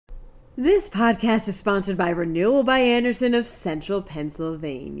This podcast is sponsored by Renewal by Andersen of Central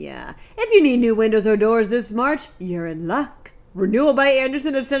Pennsylvania. If you need new windows or doors this March, you're in luck. Renewal by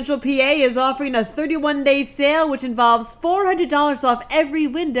Andersen of Central PA is offering a 31-day sale which involves $400 off every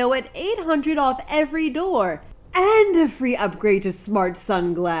window and $800 off every door. And a free upgrade to Smart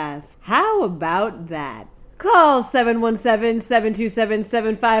Sunglass. How about that? Call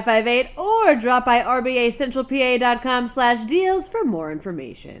 717-727-7558 or drop by rbacentralpa.com/deals for more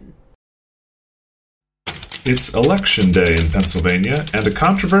information. It's Election Day in Pennsylvania, and a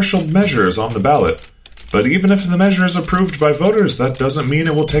controversial measure is on the ballot. But even if the measure is approved by voters, that doesn't mean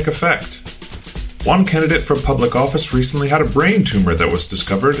it will take effect. One candidate for public office recently had a brain tumor that was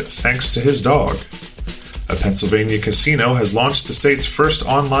discovered thanks to his dog. A Pennsylvania casino has launched the state's first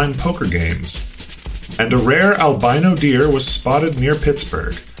online poker games. And a rare albino deer was spotted near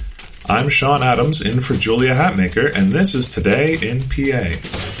Pittsburgh. I'm Sean Adams, in for Julia Hatmaker, and this is Today in PA.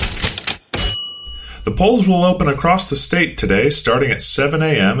 The polls will open across the state today, starting at 7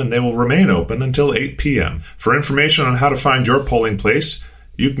 a.m., and they will remain open until 8 p.m. For information on how to find your polling place,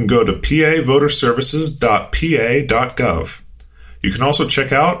 you can go to pavoterservices.pa.gov. You can also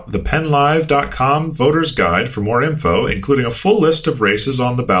check out the PennLive.com Voters Guide for more info, including a full list of races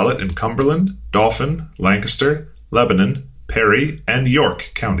on the ballot in Cumberland, Dauphin, Lancaster, Lebanon, Perry, and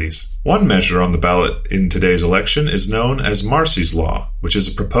York counties. One measure on the ballot in today's election is known as Marsy's Law, which is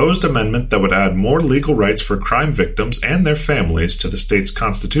a proposed amendment that would add more legal rights for crime victims and their families to the state's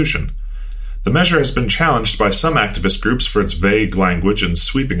constitution. The measure has been challenged by some activist groups for its vague language and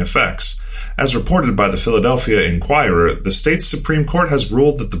sweeping effects. As reported by the Philadelphia Inquirer, the state's Supreme Court has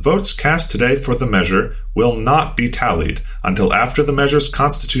ruled that the votes cast today for the measure will not be tallied until after the measure's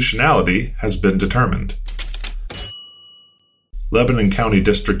constitutionality has been determined. Lebanon County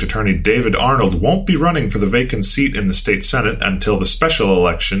District Attorney David Arnold won't be running for the vacant seat in the state Senate until the special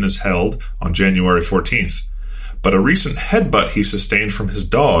election is held on January 14th. But a recent headbutt he sustained from his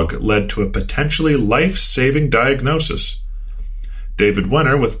dog led to a potentially life-saving diagnosis. David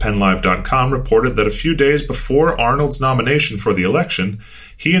Wenner with PennLive.com reported that a few days before Arnold's nomination for the election,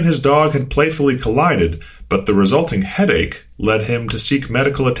 he and his dog had playfully collided, but the resulting headache led him to seek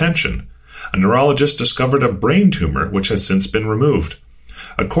medical attention. A neurologist discovered a brain tumor, which has since been removed.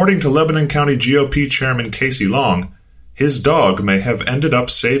 According to Lebanon County GOP Chairman Casey Long, his dog may have ended up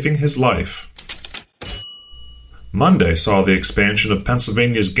saving his life. Monday saw the expansion of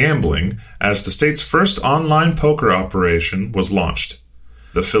Pennsylvania's gambling as the state's first online poker operation was launched.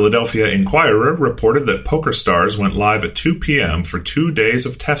 The Philadelphia Inquirer reported that PokerStars went live at 2 p.m. for 2 days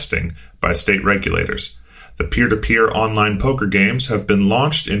of testing by state regulators. The peer-to-peer online poker games have been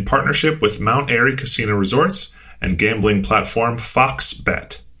launched in partnership with Mount Airy Casino Resorts and gambling platform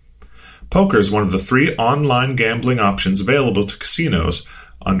FoxBet. Poker is one of the 3 online gambling options available to casinos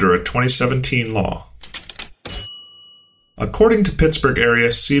under a 2017 law. According to Pittsburgh area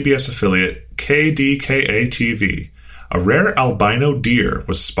CBS affiliate KDKA-TV, a rare albino deer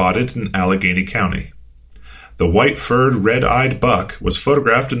was spotted in Allegheny County. The white-furred, red-eyed buck was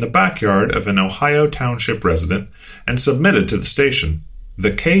photographed in the backyard of an Ohio Township resident and submitted to the station.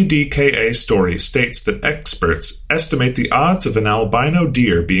 The KDKA story states that experts estimate the odds of an albino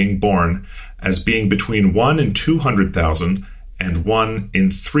deer being born as being between 1 in 200,000 and 1 in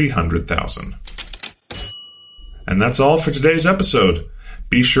 300,000. And that's all for today's episode.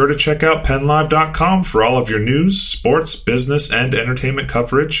 Be sure to check out PennLive.com for all of your news, sports, business, and entertainment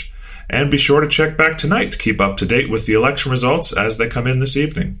coverage. And be sure to check back tonight to keep up to date with the election results as they come in this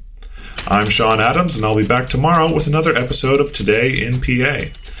evening. I'm Sean Adams, and I'll be back tomorrow with another episode of Today in PA.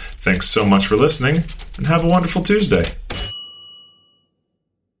 Thanks so much for listening, and have a wonderful Tuesday.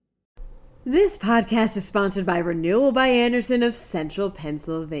 This podcast is sponsored by Renewal by Andersen of Central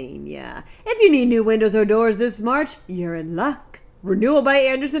Pennsylvania. If you need new windows or doors this March, you're in luck. Renewal by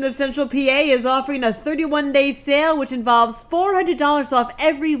Andersen of Central PA is offering a 31-day sale which involves $400 off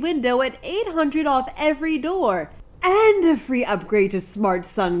every window and $800 off every door. And a free upgrade to Smart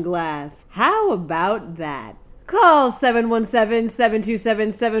Sunglass. How about that? Call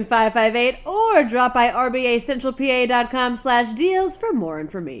 717-727-7558 or drop by rbacentralpa.com/deals for more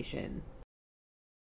information.